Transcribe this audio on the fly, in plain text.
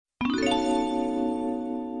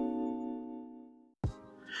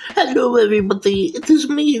Hello, everybody. It is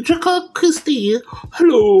me, JustySchultzy.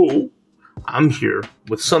 Hello. I'm here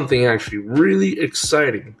with something actually really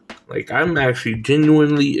exciting. I'm actually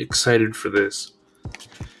genuinely excited for this.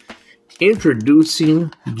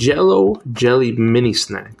 Introducing Jell-o jelly mini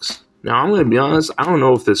snacks. Now, I'm going to be honest, I don't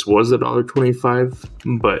know if this was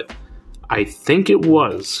 $1.25, but I think it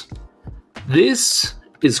was. This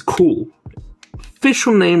is cool.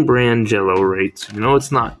 Official name brand Jell-o, right? So,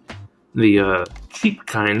 it's not the cheap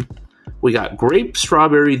kind. We got grape,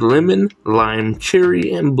 strawberry, lemon, lime,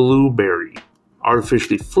 cherry, and blueberry.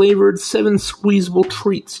 Artificially flavored 7 squeezable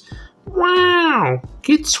treats. Wow!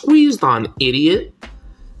 Get squeezed on, idiot.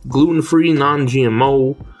 Gluten-free,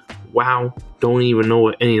 non-GMO. Wow, don't even know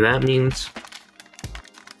what any of that means.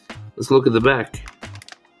 Let's look at the back.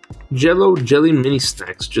 Jell-o jelly mini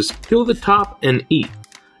snacks. Just peel the top and eat.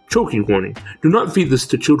 Choking warning. Do not feed this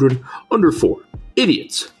to children under 4.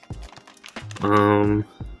 Idiots.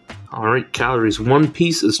 Alright, calories. One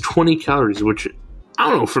piece is 20 calories, which, I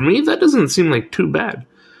don't know, for me, that doesn't seem like too bad.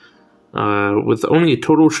 With only a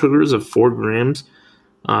total sugars of 4 grams.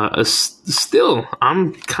 Still,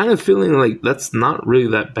 I'm kind of feeling like that's not really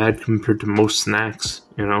that bad compared to most snacks,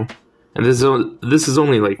 And this is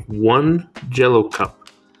only like 1 Jell-o cup.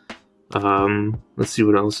 Let's see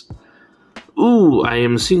what else. Ooh, I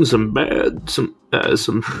am seeing some really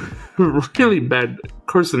bad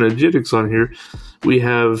carcinogenics on here. We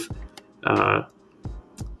have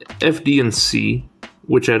FD and C,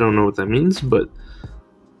 which I don't know what that means, but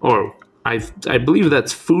I believe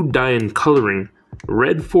that's food dye and coloring.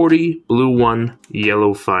 Red 40, blue 1,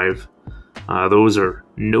 yellow 5. Those are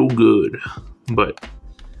no good, but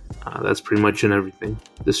that's pretty much in everything.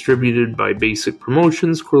 Distributed by Basic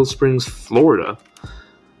Promotions, Coral Springs, Florida.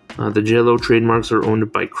 The Jell-o trademarks are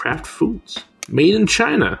owned by Kraft Foods. Made in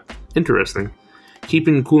China. Interesting. Keep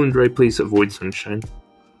in cool and dry place, avoid sunshine.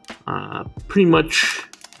 Pretty much,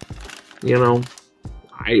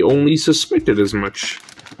 I only suspected as much.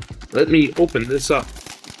 Let me open this up.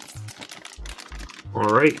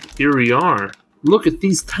 Alright, here we are. Look at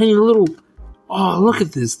these tiny little... Oh, look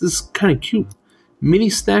at this. This is kind of cute. Mini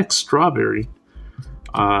snack strawberry.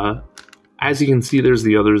 As you can see, there's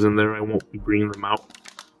the others in there. I won't be bringing them out.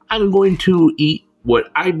 I'm going to eat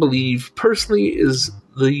what I believe, personally, is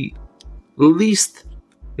the least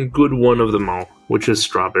good one of them all, which is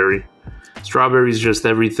strawberry. Strawberry is just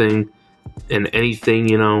everything and anything,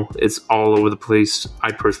 it's all over the place.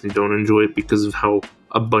 I personally don't enjoy it because of how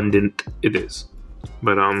abundant it is.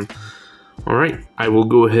 But, alright, I will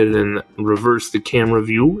go ahead and reverse the camera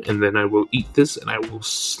view, and then I will eat this, and I will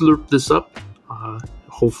slurp this up.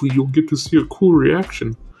 Hopefully you'll get to see a cool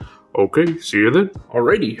reaction. Okay, see you then.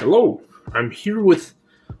 Alrighty, hello. I'm here with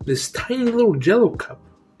this tiny little Jell-o cup.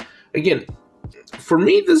 Again, for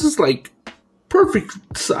me, this is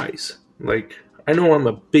perfect size. I know I'm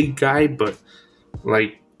a big guy, but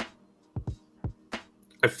I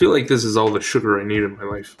feel like this is all the sugar I need in my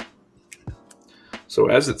life. So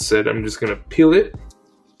as it said, I'm just gonna peel it.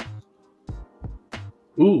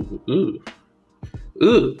 Ooh,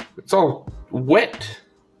 it's all wet.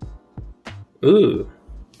 Ooh.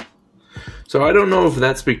 So I don't know if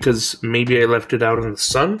that's because maybe I left it out in the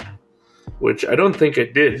sun, which I don't think I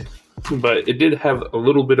did, but it did have a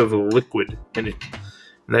little bit of a liquid in it.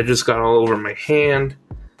 And that just got all over my hand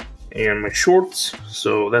and my shorts,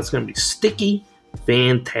 so that's going to be sticky.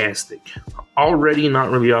 Fantastic. Already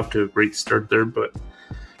not really off to a great start there, but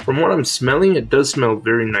from what I'm smelling, it does smell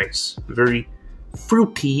very nice. Very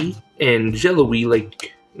fruity and jello-y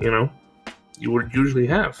like, you would usually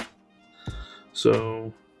have.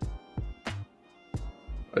 So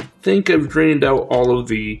I think I've drained out all of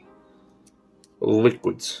the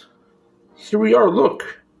liquids. Here we are,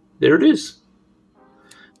 look. There it is.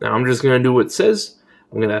 Now I'm just going to do what it says.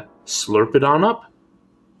 I'm going to slurp it on up.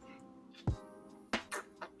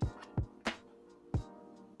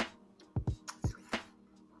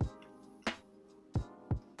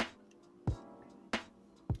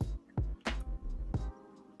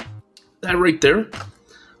 That right there.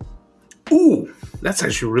 Ooh, that's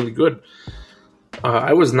actually really good.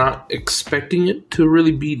 I was not expecting it to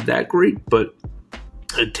really be that great, but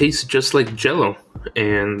it tastes just like Jell-o,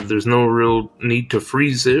 and there's no real need to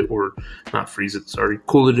freeze it, or not freeze it, sorry,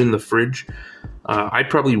 cool it in the fridge. I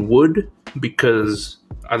probably would, because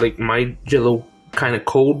I like my Jell-o kind of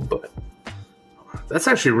cold, but that's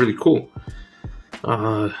actually really cool.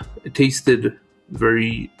 It tasted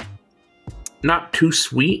very... not too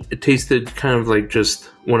sweet. It tasted kind of like just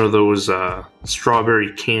one of those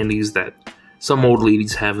strawberry candies that some old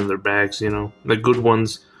ladies have in their bags, the good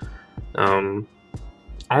ones.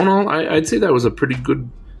 I don't know, I'd say that was a pretty good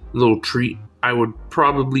little treat. I would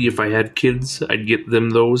probably, if I had kids, I'd get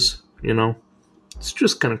them those, you know. It's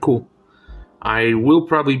just kind of cool. I will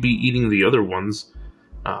probably be eating the other ones.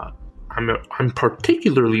 I'm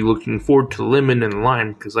particularly looking forward to lemon and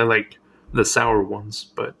lime because I like the sour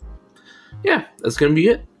ones. But yeah, that's going to be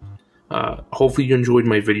it. Hopefully you enjoyed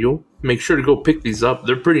my video. Make sure to go pick these up.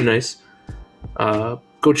 They're pretty nice.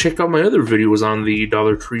 Go check out my other videos on the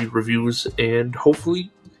Dollar Tree reviews, and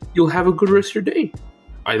hopefully you'll have a good rest of your day.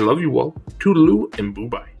 I love you all. Toodaloo and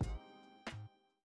boo-bye.